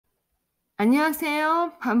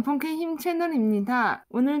안녕하세요. 반품케 힘 채널입니다.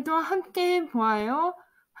 오늘도 함께 보아요.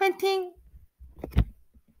 화이팅!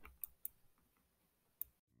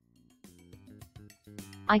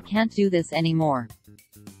 I can't do this anymore.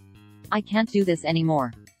 I can't do this anymore.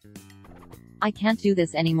 I can't do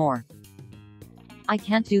this anymore. I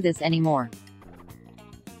can't do this anymore.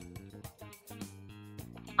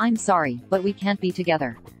 I'm sorry, but we can't be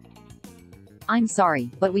together. I'm sorry,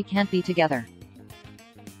 but we can't be together.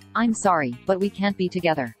 I'm sorry, but we can't be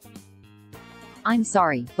together. I'm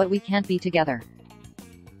sorry, but we can't be together.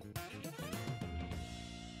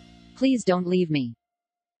 Please don't leave me.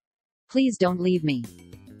 Please don't leave me.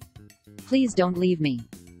 Please don't leave me.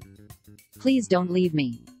 Please don't leave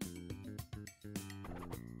me.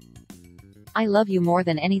 I love you more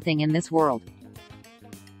than anything in this world.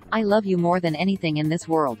 I love you more than anything in this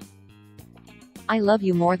world. I love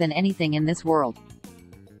you more than anything in this world.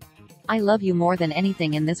 I love you more than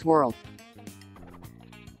anything in this world.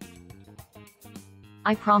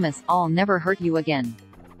 I promise I'll never hurt you again.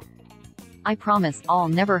 I promise I'll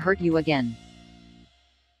never hurt you again.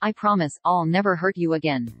 I promise I'll never hurt you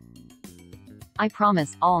again. I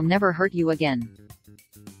promise I'll never hurt you again.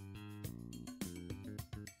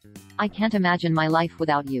 I can't imagine my life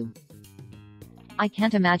without you. I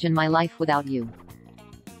can't imagine my life without you.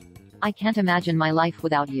 I can't imagine my life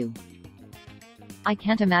without you. I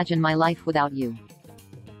can't imagine my life without you.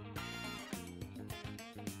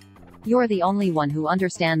 You're the only one who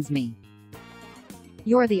understands me.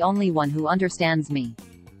 You're the only one who understands me.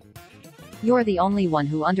 You're the only one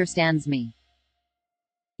who understands me.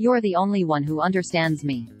 You're the only one who understands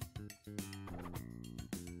me.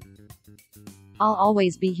 I'll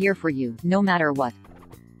always be here for you, no matter what.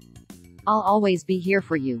 I'll always be here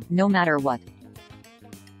for you, no matter what.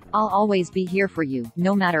 I'll always be here for you,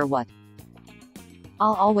 no matter what.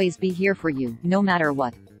 I'll always be here for you, no matter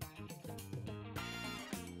what.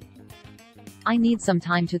 I need some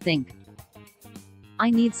time to think. I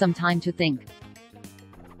need some time to think.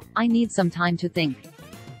 I need some time to think.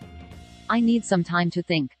 I need some time to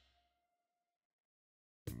think.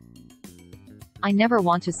 I never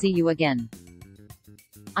want to see you again.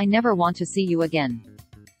 I never want to see you again.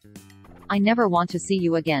 I never want to see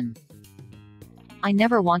you again. I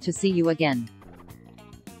never want to see you again.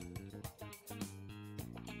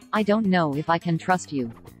 I don't know if I can trust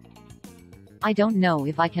you. I don't know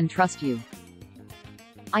if I can trust you.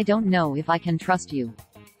 I don't know if I can trust you.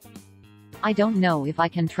 I don't know if I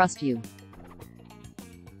can trust you.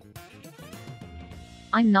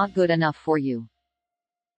 I'm not good enough for you.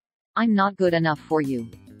 I'm not good enough for you.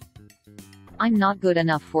 I'm not good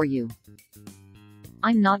enough for you.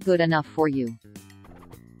 I'm not good enough for you.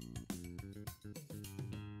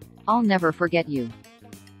 I'll never forget you.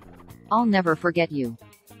 I'll never forget you.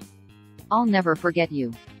 I'll never forget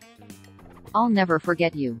you. I'll never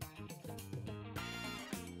forget you.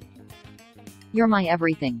 You're my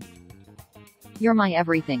everything. You're my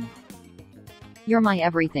everything. You're my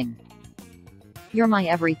everything. You're my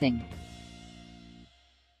everything.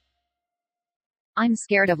 I'm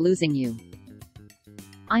scared of losing you.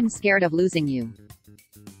 I'm scared of losing you.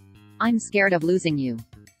 I'm scared of losing you.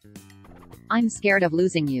 I'm scared of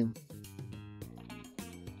losing you.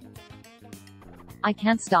 I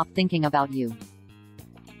can't stop thinking about you.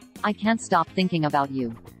 I can't stop thinking about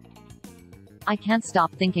you. I can't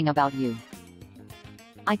stop thinking about you.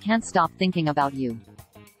 I can't stop thinking about you.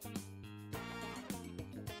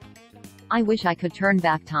 I wish I could turn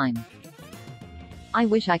back time. I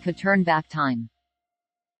wish I could turn back time.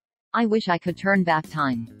 I wish I could turn back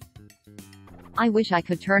time. I wish I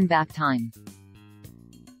could turn back time.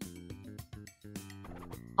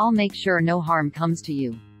 I'll make sure no harm comes to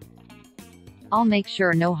you. I'll make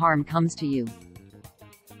sure no harm comes to you.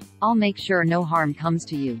 I'll make sure no harm comes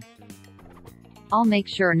to you. I'll make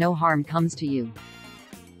sure no harm comes to you.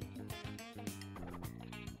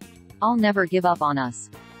 I'll never give up on us.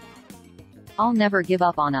 I'll never give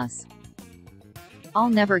up on us. I'll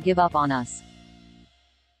never give up on us.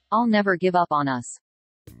 I'll never give up on us.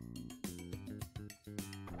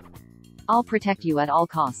 I'll protect you at all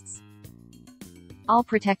costs. I'll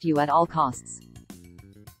protect you at all costs.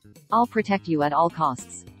 I'll protect you at all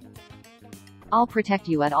costs. I'll protect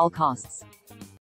you at all costs.